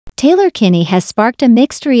Taylor Kinney has sparked a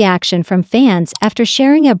mixed reaction from fans after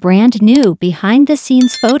sharing a brand new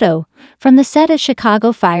behind-the-scenes photo from the set of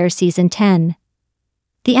Chicago Fire Season 10.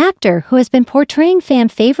 The actor, who has been portraying fan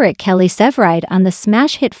favorite Kelly Severide on the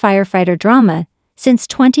smash hit firefighter drama since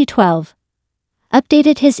 2012,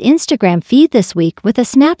 updated his Instagram feed this week with a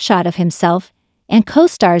snapshot of himself and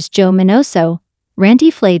co-stars Joe Minoso,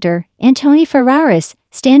 Randy Flader, and Tony Ferraris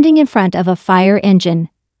standing in front of a fire engine.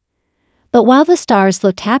 But while the stars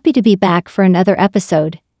looked happy to be back for another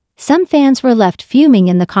episode, some fans were left fuming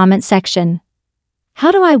in the comment section.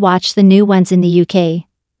 "How do I watch the new ones in the UK?"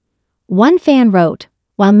 One fan wrote,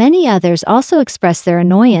 while many others also expressed their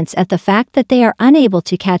annoyance at the fact that they are unable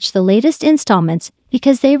to catch the latest installments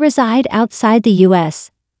because they reside outside the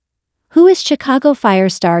US. Who is Chicago Fire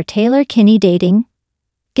star Taylor Kinney dating?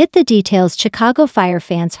 Get the details. Chicago Fire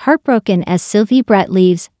fans heartbroken as Sylvie Brett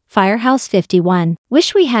leaves Firehouse 51.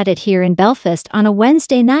 "Wish we had it here in Belfast on a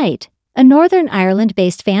Wednesday night," a Northern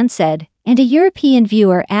Ireland-based fan said, and a European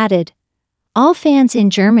viewer added, "All fans in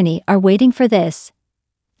Germany are waiting for this."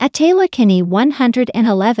 At Taylor Kinney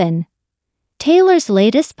 111. Taylor's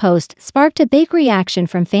latest post sparked a big reaction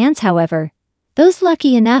from fans. However, those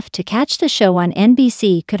lucky enough to catch the show on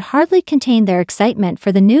NBC could hardly contain their excitement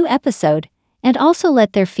for the new episode and also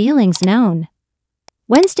let their feelings known.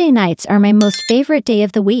 "Wednesday nights are my most favorite day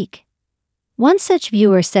of the week," one such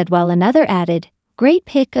viewer said, while another added, "Great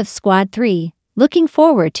pick of Squad 3, looking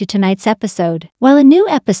forward to tonight's episode." While a new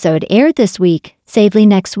episode aired this week, sadly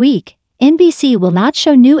next week, NBC will not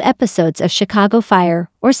show new episodes of Chicago Fire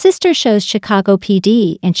or sister shows Chicago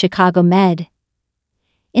PD and Chicago Med.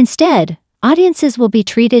 Instead, audiences will be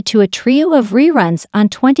treated to a trio of reruns on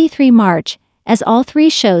 23 March, as all three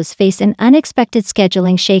shows face an unexpected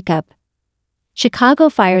scheduling shakeup. Chicago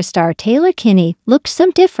Fire star Taylor Kinney looked so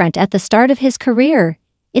different at the start of his career.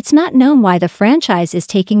 It's not known why the franchise is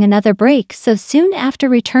taking another break so soon after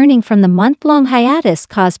returning from the month-long hiatus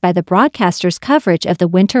caused by the broadcaster's coverage of the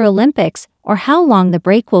Winter Olympics, or how long the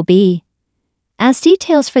break will be. As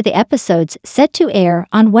details for the episodes set to air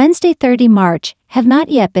on Wednesday 30 March have not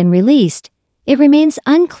yet been released, it remains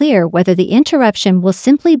unclear whether the interruption will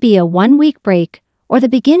simply be a one-week break or the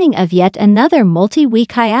beginning of yet another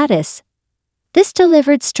multi-week hiatus. This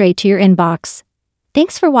delivered straight to your inbox.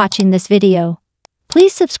 Thanks for watching this video.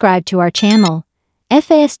 Please subscribe to our channel,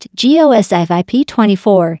 FAST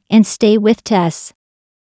GOSIP24, and stay with us.